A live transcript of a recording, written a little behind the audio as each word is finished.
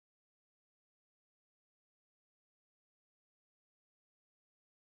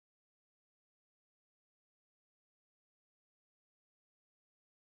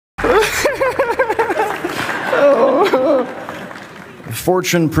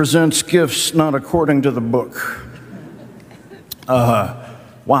Fortune presents gifts not according to the book.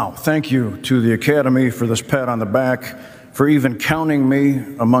 Wow, thank you to the Academy for this pat on the back, for even counting me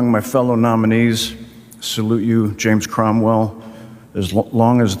among my fellow nominees. Salute you, James Cromwell, as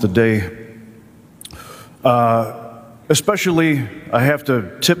long as the day. Especially, I have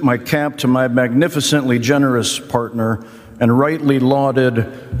to tip my cap to my magnificently generous partner and rightly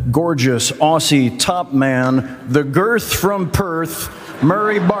lauded, gorgeous Aussie top man, the girth from Perth,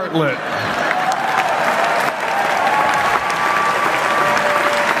 Murray Bartlett.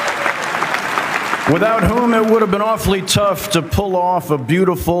 Without whom it would have been awfully tough to pull off a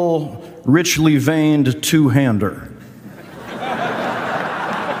beautiful, richly veined two-hander.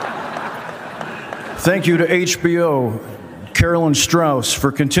 Thank you to HBO, Carolyn Strauss,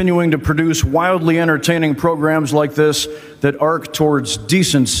 for continuing to produce wildly entertaining programs like this that arc towards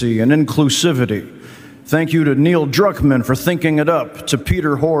decency and inclusivity. Thank you to Neil Druckmann for thinking it up, to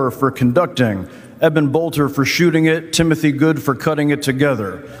Peter Hoare for conducting, Eben Bolter for shooting it, Timothy Good for cutting it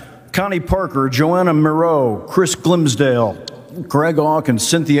together, Connie Parker, Joanna Moreau, Chris Glimsdale, Greg Auk, and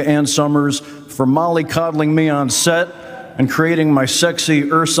Cynthia Ann Summers for mollycoddling me on set and creating my sexy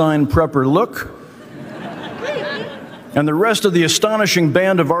Ursine prepper look. And the rest of the astonishing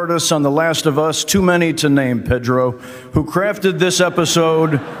band of artists on The Last of Us, too many to name, Pedro, who crafted this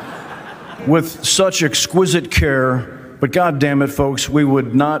episode with such exquisite care. But God damn it, folks, we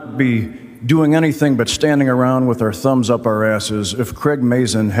would not be doing anything but standing around with our thumbs up our asses if Craig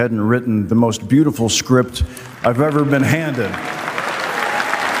Mazin hadn't written the most beautiful script I've ever been handed.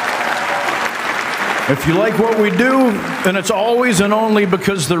 If you like what we do, then it's always and only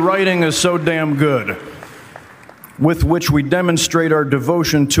because the writing is so damn good, with which we demonstrate our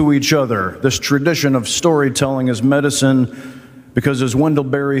devotion to each other. This tradition of storytelling is medicine, because as Wendell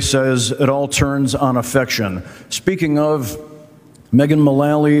Berry says, it all turns on affection. Speaking of, Megan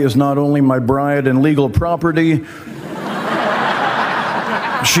Mullally is not only my bride and legal property,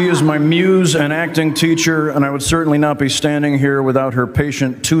 she is my muse and acting teacher, and I would certainly not be standing here without her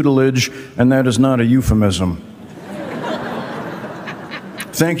patient tutelage, and that is not a euphemism.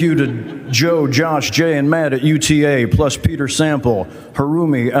 Thank you to Joe, Josh, Jay, and Matt at UTA, plus Peter Sample,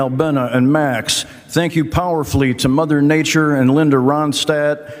 Harumi, Albena, and Max. Thank you powerfully to Mother Nature and Linda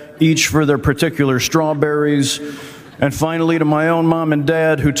Ronstadt, each for their particular strawberries. And finally, to my own mom and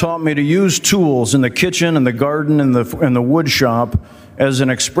dad, who taught me to use tools in the kitchen and the garden and the wood shop as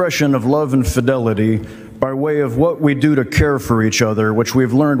an expression of love and fidelity by way of what we do to care for each other, which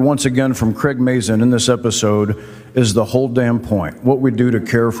we've learned once again from Craig Mazin in this episode is the whole damn point, what we do to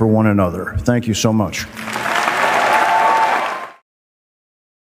care for one another. Thank you so much.